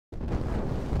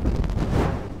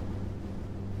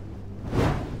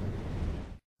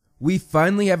We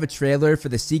finally have a trailer for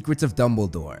The Secrets of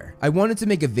Dumbledore. I wanted to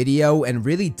make a video and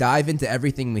really dive into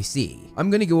everything we see. I'm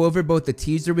gonna go over both the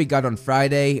teaser we got on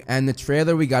Friday and the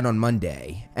trailer we got on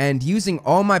Monday. And using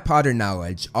all my Potter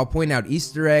knowledge, I'll point out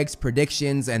Easter eggs,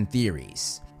 predictions, and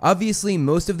theories. Obviously,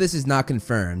 most of this is not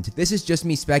confirmed, this is just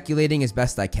me speculating as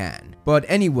best I can. But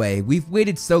anyway, we've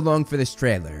waited so long for this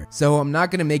trailer, so I'm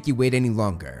not gonna make you wait any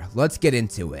longer. Let's get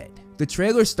into it. The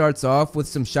trailer starts off with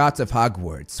some shots of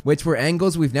Hogwarts, which were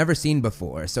angles we've never seen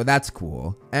before, so that's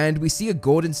cool. And we see a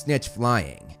golden snitch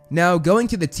flying. Now, going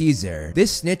to the teaser,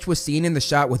 this snitch was seen in the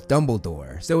shot with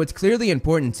Dumbledore, so it's clearly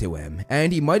important to him,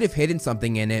 and he might have hidden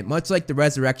something in it, much like the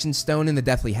Resurrection Stone in the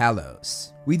Deathly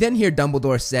Hallows. We then hear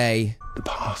Dumbledore say, "The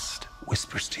past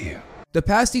whispers to you." The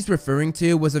past he's referring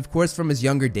to was of course from his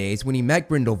younger days when he met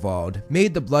Grindelwald,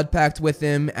 made the blood pact with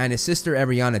him, and his sister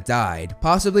Ariana died,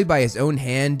 possibly by his own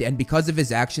hand and because of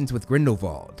his actions with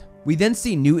Grindelwald. We then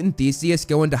see Newt and Theseus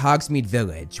go into Hogsmeade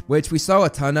Village, which we saw a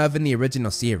ton of in the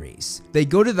original series. They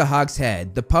go to the Hog's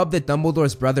Head, the pub that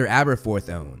Dumbledore's brother Aberforth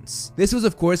owns. This was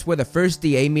of course where the first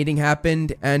DA meeting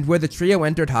happened, and where the trio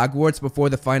entered Hogwarts before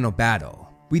the final battle.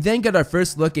 We then get our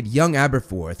first look at young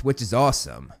Aberforth, which is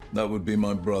awesome. "That would be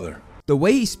my brother." The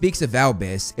way he speaks of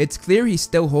Albus, it's clear he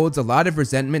still holds a lot of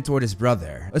resentment toward his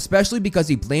brother, especially because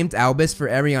he blamed Albus for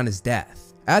Ariana's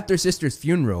death. At their sister's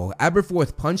funeral,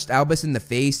 Aberforth punched Albus in the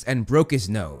face and broke his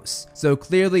nose, so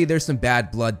clearly there's some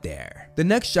bad blood there. The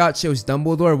next shot shows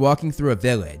Dumbledore walking through a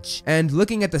village, and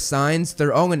looking at the signs,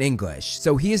 they're all in English,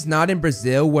 so he is not in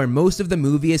Brazil where most of the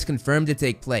movie is confirmed to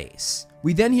take place.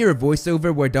 We then hear a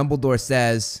voiceover where Dumbledore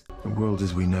says, "The world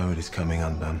as we know it is coming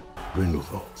undone.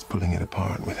 Grindelwald's pulling it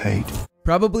apart with hate."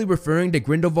 Probably referring to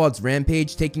Grindelwald's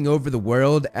rampage taking over the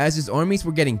world as his armies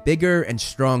were getting bigger and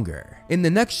stronger. In the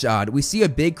next shot, we see a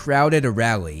big crowd at a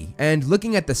rally, and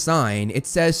looking at the sign, it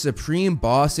says Supreme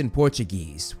Boss in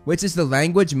Portuguese, which is the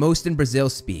language most in Brazil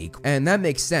speak, and that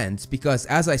makes sense because,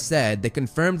 as I said, the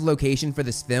confirmed location for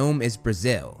this film is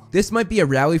Brazil. This might be a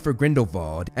rally for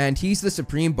Grindelwald, and he's the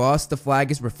Supreme Boss the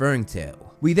flag is referring to.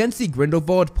 We then see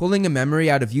Grindelwald pulling a memory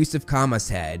out of Yusuf Kama's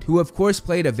head, who of course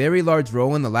played a very large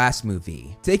role in the last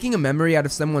movie. Taking a memory out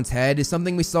of someone's head is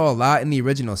something we saw a lot in the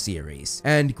original series,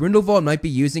 and Grindelwald might be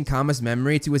using Kama's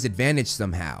memory to his advantage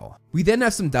somehow. We then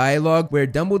have some dialogue where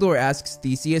Dumbledore asks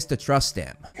Theseus to trust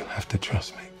him. "You'll have to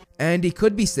trust me." And he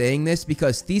could be saying this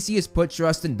because Theseus put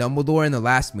trust in Dumbledore in the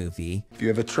last movie. "If you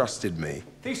ever trusted me."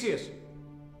 Theseus!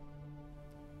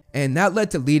 And that led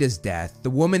to Lita's death, the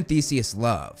woman Theseus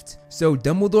loved. So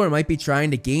Dumbledore might be trying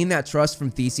to gain that trust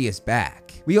from Theseus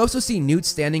back. We also see Newt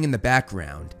standing in the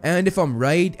background, and if I'm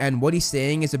right and what he's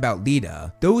saying is about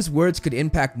Lita, those words could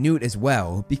impact Newt as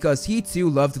well, because he too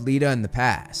loved Lita in the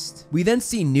past. We then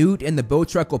see Newt and the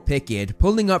Bowtruckle Pickett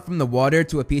pulling up from the water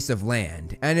to a piece of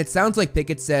land, and it sounds like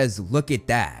Pickett says, "Look at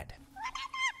that."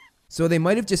 So they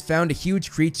might have just found a huge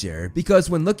creature, because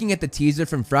when looking at the teaser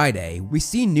from Friday, we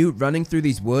see Newt running through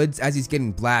these woods as he's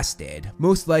getting blasted,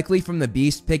 most likely from the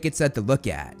beast Pickett said to look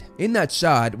at. In that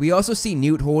shot, we also see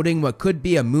Newt holding what could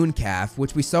be a moon calf,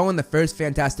 which we saw in the first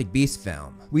Fantastic Beasts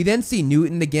film. We then see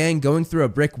Newt and the gang going through a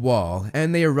brick wall,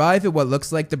 and they arrive at what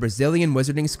looks like the Brazilian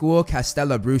wizarding school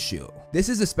Castelo Bruxo. This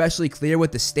is especially clear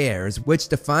with the stairs, which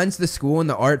defines the school and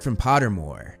the art from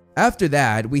Pottermore. After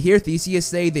that, we hear Theseus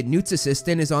say that Newt's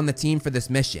assistant is on the team for this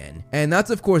mission, and that's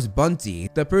of course Bunty,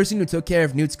 the person who took care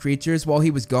of Newt's creatures while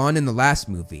he was gone in the last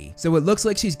movie, so it looks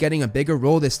like she's getting a bigger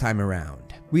role this time around.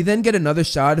 We then get another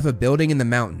shot of a building in the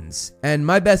mountains, and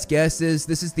my best guess is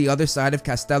this is the other side of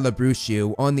Castelo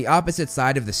Bruxo on the opposite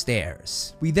side of the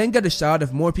stairs. We then get a shot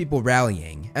of more people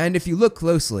rallying, and if you look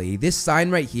closely, this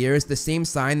sign right here is the same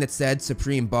sign that said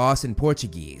Supreme Boss in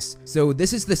Portuguese, so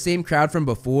this is the same crowd from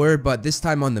before, but this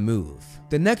time on the move.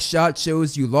 The next shot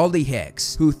shows Eulalie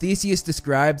Hicks, who Theseus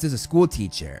describes as a school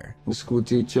teacher. "The school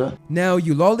teacher?" Now,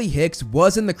 Eulalie Hicks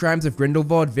was in The Crimes of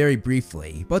Grindelwald very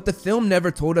briefly, but the film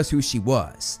never told us who she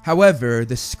was. However,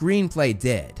 the screenplay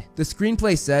did. The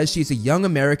screenplay says she's a young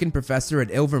American professor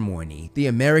at Ilvermorny, the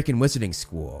American wizarding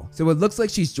school, so it looks like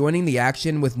she's joining the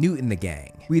action with Newt and the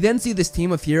gang. We then see this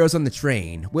team of heroes on the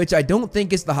train, which I don't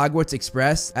think is the Hogwarts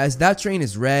Express, as that train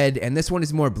is red and this one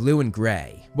is more blue and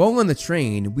gray. While on the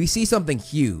train, we see something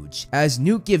huge, as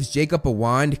Newt gives Jacob a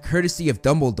wand courtesy of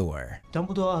Dumbledore.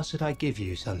 "Dumbledore asked that I give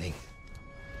you something."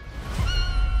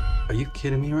 Are you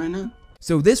kidding me right now?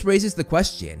 So this raises the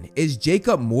question, is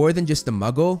Jacob more than just a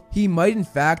muggle? He might in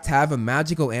fact have a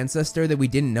magical ancestor that we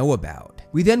didn't know about.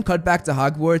 We then cut back to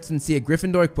Hogwarts and see a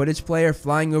Gryffindor Quidditch player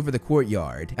flying over the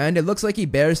courtyard, and it looks like he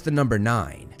bears the number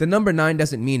 9. The number 9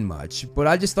 doesn't mean much, but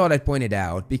I just thought I'd point it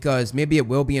out because maybe it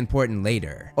will be important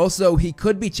later. Also, he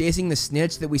could be chasing the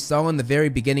snitch that we saw in the very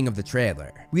beginning of the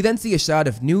trailer. We then see a shot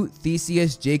of Newt,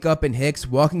 Theseus, Jacob, and Hicks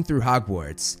walking through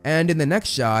Hogwarts, and in the next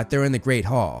shot, they're in the Great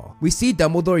Hall. We see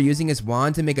Dumbledore using his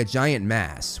wand to make a giant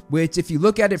mass, which if you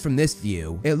look at it from this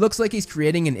view, it looks like he's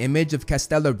creating an image of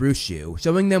Castello Brushu,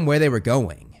 showing them where they were going.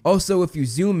 Also, if you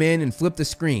zoom in and flip the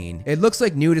screen, it looks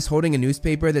like Newt is holding a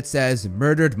newspaper that says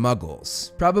 "Murdered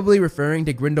Muggles," probably referring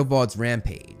to Grindelwald's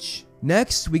rampage.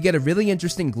 Next, we get a really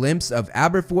interesting glimpse of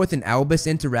Aberforth and Albus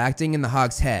interacting in the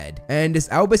Hog's Head, and as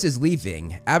Albus is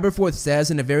leaving, Aberforth says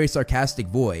in a very sarcastic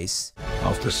voice,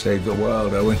 "Off to save the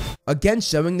world, Owen." Again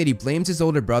showing that he blames his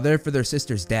older brother for their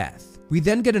sister's death. We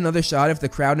then get another shot of the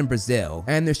crowd in Brazil,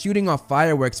 and they're shooting off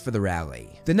fireworks for the rally.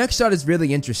 The next shot is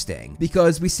really interesting,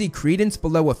 because we see Credence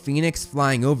below a phoenix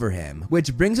flying over him,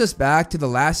 which brings us back to the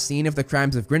last scene of the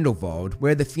Crimes of Grindelwald,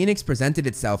 where the phoenix presented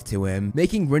itself to him,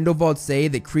 making Grindelwald say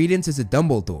that Credence is a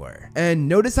Dumbledore. And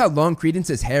notice how long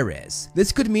Credence's hair is.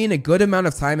 This could mean a good amount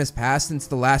of time has passed since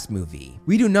the last movie.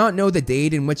 We do not know the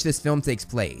date in which this film takes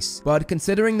place, but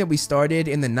considering that we started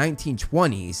in the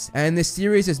 1920s, and this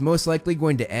series is most likely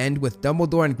going to end with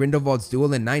Dumbledore and Grindelwald's duel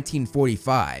in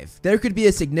 1945, there could be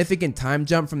a significant time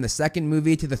jump from the second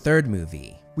movie to the third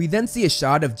movie. We then see a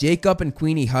shot of Jacob and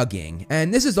Queenie hugging,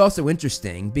 and this is also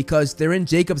interesting because they're in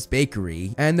Jacob's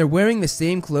bakery, and they're wearing the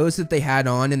same clothes that they had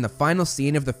on in the final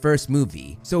scene of the first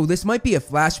movie, so this might be a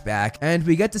flashback, and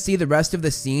we get to see the rest of the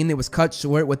scene that was cut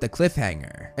short with the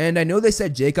cliffhanger. And I know they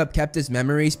said Jacob kept his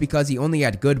memories because he only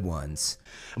had good ones.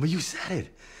 But you said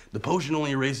it. The potion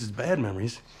only erases bad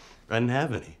memories. I didn't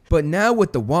have any. But now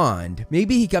with the wand,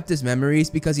 maybe he kept his memories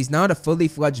because he's not a fully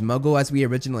fledged muggle as we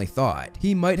originally thought.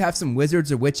 He might have some wizards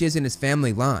or witches in his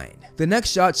family line. The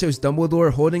next shot shows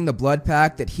Dumbledore holding the blood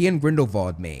pact that he and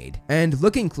Grindelwald made. And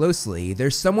looking closely,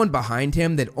 there's someone behind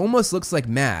him that almost looks like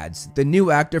Mads, the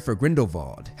new actor for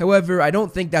Grindelwald. However, I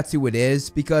don't think that's who it is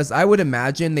because I would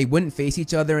imagine they wouldn't face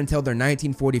each other until their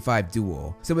 1945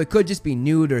 duel. So it could just be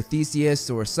Newt or Theseus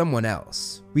or someone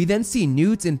else. We then see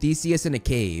Newt and Theseus in a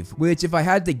cave, which if I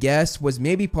had to guess was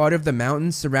maybe part of the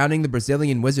mountains surrounding the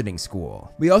Brazilian wizarding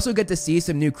school. We also get to see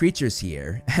some new creatures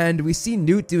here, and we see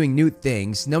Newt doing Newt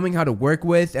things, knowing how to work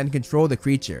with and control the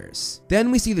creatures. Then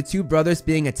we see the two brothers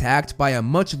being attacked by a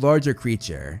much larger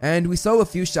creature, and we saw a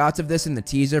few shots of this in the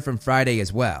teaser from Friday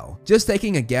as well. Just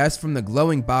taking a guess from the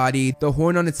glowing body, the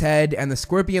horn on its head, and the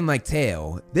scorpion-like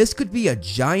tail, this could be a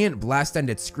giant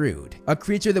blast-ended Scrood, a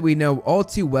creature that we know all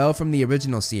too well from the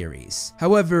original series.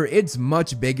 However, it's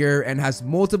much bigger and has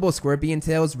multiple scorpion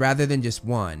tails rather than just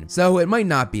one, so it might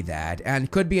not be that and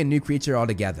could be a new creature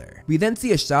altogether. We then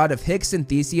see a shot of Hicks and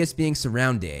Theseus being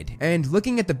surrounded, and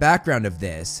looking at the background of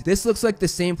this looks like the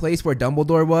same place where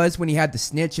Dumbledore was when he had the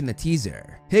snitch in the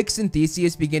teaser. Hicks and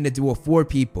Theseus begin to duel 4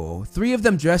 people, 3 of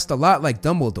them dressed a lot like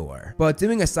Dumbledore, but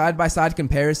doing a side-by-side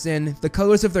comparison, the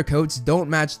colors of their coats don't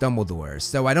match Dumbledore's,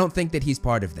 so I don't think that he's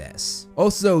part of this.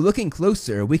 Also, looking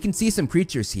closer, we can see some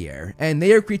creatures here, and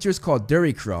they are creatures called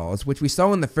Duricrawls, which we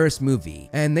saw in the first movie,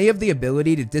 and they have the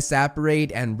ability to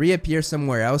disapparate and reappear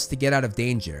somewhere else to get out of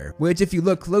danger, which if you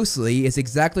look closely is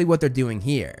exactly what they're doing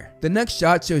here. The next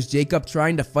shot shows Jacob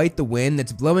trying to fight the wind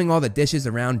that's blowing all the dishes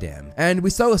around him, and we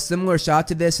saw a similar shot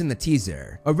to this in the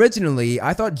teaser. Originally,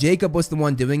 I thought Jacob was the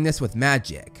one doing this with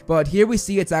magic, but here we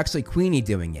see it's actually Queenie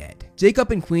doing it.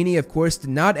 Jacob and Queenie of course did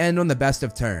not end on the best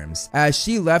of terms, as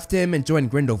she left him and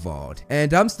joined Grindelwald,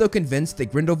 and I'm still convinced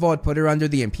that Grindelwald put her under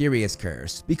the Imperius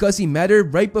curse, because he met her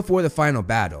right before the final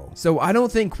battle, so I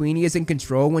don't think Queenie is in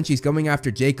control when she's going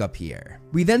after Jacob here.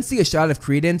 We then see a shot of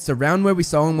Credence around where we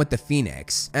saw him with the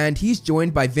Phoenix, and he's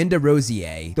joined by Vinda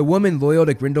Rosier, the woman loyal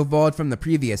to Grindelwald from the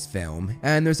previous film,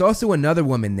 and there's also another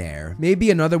woman there,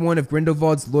 maybe another one of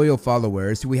Grindelwald's loyal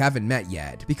followers who we haven't met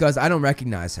yet, because I don't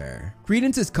recognize her.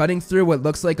 Credence is cutting through what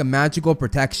looks like a magical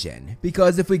protection,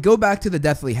 because if we go back to the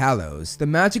Deathly Hallows, the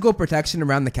magical protection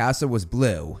around the castle was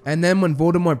blue, and then when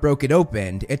Voldemort broke it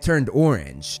open, it turned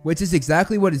orange, which is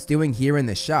exactly what it's doing here in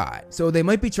this shot, so they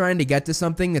might be trying to get to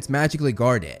something that's magically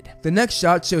guarded. The next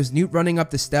shot shows Newt running up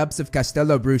the steps of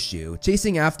Castello Brushu,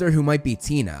 chasing after who might be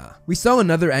Tina. We saw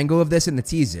another angle of this in the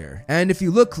teaser, and if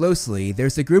you look closely,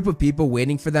 there's a group of people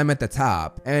waiting for them at the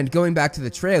top, and going back to the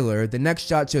trailer, the next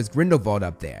shot shows Grindelwald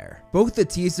up there. Both the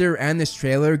teaser and this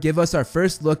trailer give us our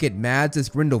first look at Mads as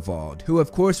Grindelwald, who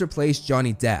of course replaced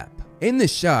Johnny Depp. In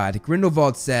this shot,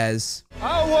 Grindelwald says,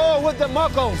 "Our war with the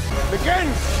Muggles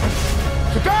begins!"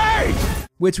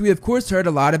 which we of course heard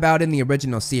a lot about in the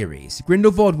original series,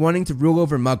 Grindelwald wanting to rule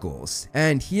over Muggles,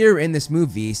 and here in this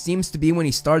movie seems to be when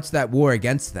he starts that war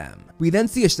against them. We then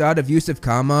see a shot of Yusuf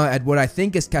Kama at what I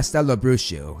think is Castello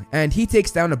Brushu, and he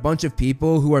takes down a bunch of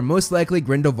people who are most likely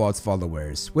Grindelwald's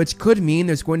followers, which could mean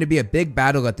there's going to be a big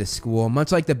battle at this school,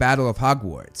 much like the Battle of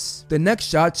Hogwarts. The next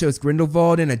shot shows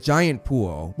Grindelwald in a giant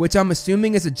pool, which I'm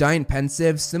assuming is a giant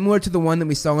pensieve similar to the one that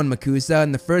we saw in Makusa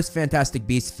in the first Fantastic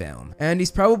Beasts film, and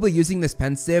he's probably using this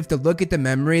pensieve to look at the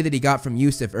memory that he got from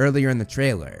Yusuf earlier in the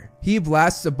trailer. He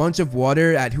blasts a bunch of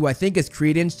water at who I think is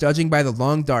Credence, judging by the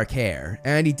long dark hair,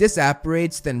 and he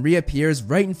disapparates, then reappears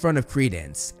right in front of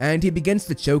Credence, and he begins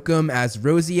to choke him as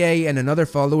Rosier and another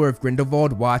follower of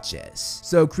Grindelwald watches.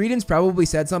 So Credence probably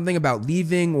said something about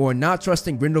leaving or not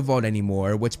trusting Grindelwald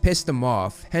anymore, which pissed him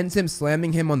off, hence him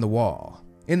slamming him on the wall.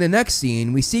 In the next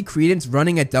scene, we see Credence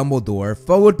running at Dumbledore,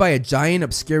 followed by a giant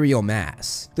obscurial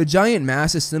mass. The giant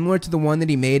mass is similar to the one that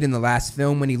he made in the last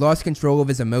film when he lost control of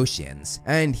his emotions,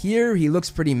 and here he looks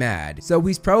pretty mad, so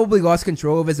he's probably lost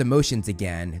control of his emotions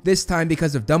again, this time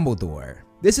because of Dumbledore.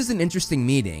 This is an interesting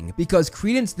meeting, because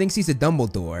Credence thinks he's a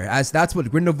Dumbledore, as that's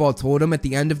what Grindelwald told him at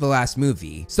the end of the last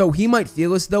movie, so he might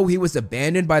feel as though he was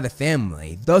abandoned by the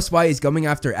family, thus why he's going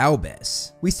after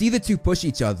Albus. We see the two push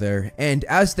each other, and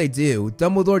as they do,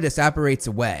 Dumbledore disapparates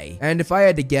away, and if I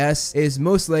had to guess, is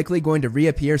most likely going to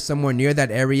reappear somewhere near that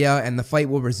area and the fight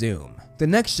will resume. The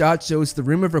next shot shows the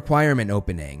Room of Requirement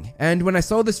opening, and when I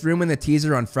saw this room in the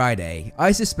teaser on Friday,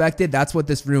 I suspected that's what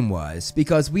this room was,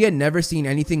 because we had never seen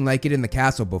anything like it in the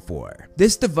castle before.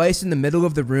 This device in the middle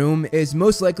of the room is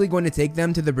most likely going to take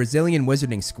them to the Brazilian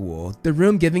Wizarding School, the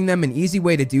room giving them an easy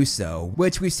way to do so,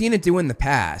 which we've seen it do in the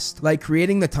past, like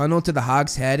creating the tunnel to the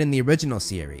Hog's Head in the original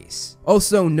series.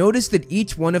 Also, notice that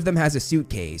each one of them has a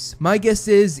suitcase. My guess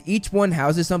is each one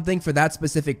houses something for that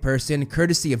specific person,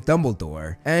 courtesy of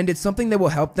Dumbledore, and it's something that will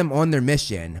help them on their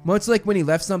mission, much like when he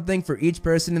left something for each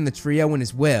person in the trio in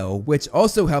his will, which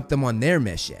also helped them on their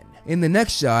mission. In the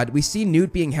next shot, we see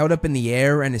Newt being held up in the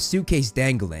air and a suitcase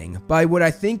dangling by what I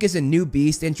think is a new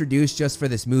beast introduced just for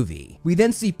this movie. We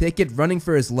then see Pickett running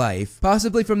for his life,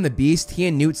 possibly from the beast he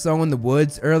and Newt saw in the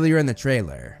woods earlier in the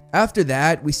trailer. After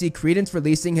that, we see Credence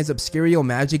releasing his obscurial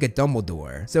magic at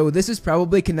Dumbledore, so this is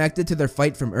probably connected to their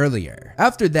fight from earlier.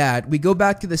 After that, we go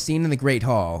back to the scene in the Great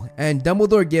Hall, and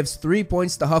Dumbledore gives 3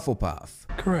 points to Hufflepuff.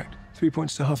 Correct. 3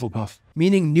 points to Hufflepuff.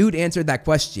 Meaning Newt answered that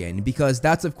question, because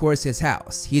that's of course his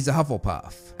house, he's a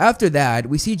Hufflepuff. After that,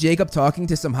 we see Jacob talking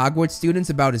to some Hogwarts students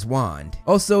about his wand.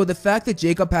 Also, the fact that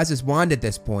Jacob has his wand at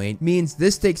this point means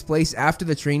this takes place after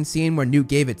the train scene where Newt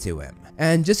gave it to him.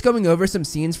 And just going over some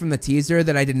scenes from the teaser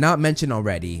that I did not mention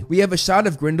already, we have a shot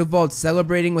of Grindelwald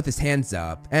celebrating with his hands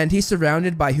up, and he's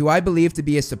surrounded by who I believe to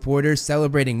be his supporters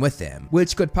celebrating with him,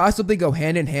 which could possibly go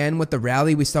hand in hand with the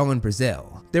rally we saw in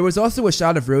Brazil. There was also a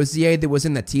shot of Rosier that was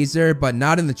in the teaser but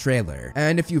not in the trailer,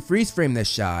 and if you freeze frame this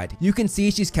shot, you can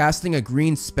see she's casting a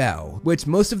green spell, which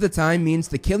most of the time means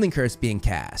the killing curse being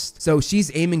cast, so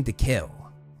she's aiming to kill.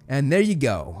 And there you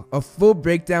go, a full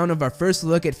breakdown of our first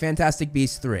look at Fantastic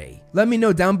Beasts 3. Let me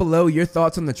know down below your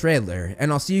thoughts on the trailer,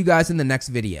 and I'll see you guys in the next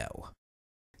video.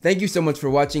 Thank you so much for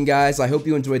watching, guys. I hope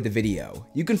you enjoyed the video.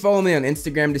 You can follow me on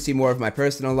Instagram to see more of my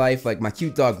personal life, like my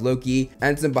cute dog Loki,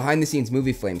 and some behind the scenes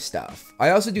movie flame stuff.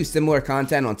 I also do similar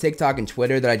content on TikTok and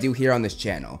Twitter that I do here on this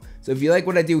channel, so if you like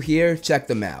what I do here, check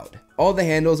them out. All the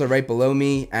handles are right below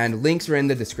me, and links are in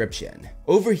the description.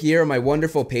 Over here are my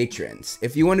wonderful patrons.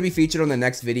 If you want to be featured on the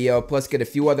next video, plus get a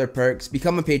few other perks,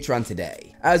 become a patron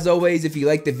today. As always, if you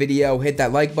liked the video, hit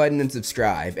that like button and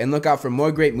subscribe, and look out for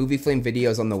more great Movie Flame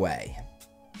videos on the way.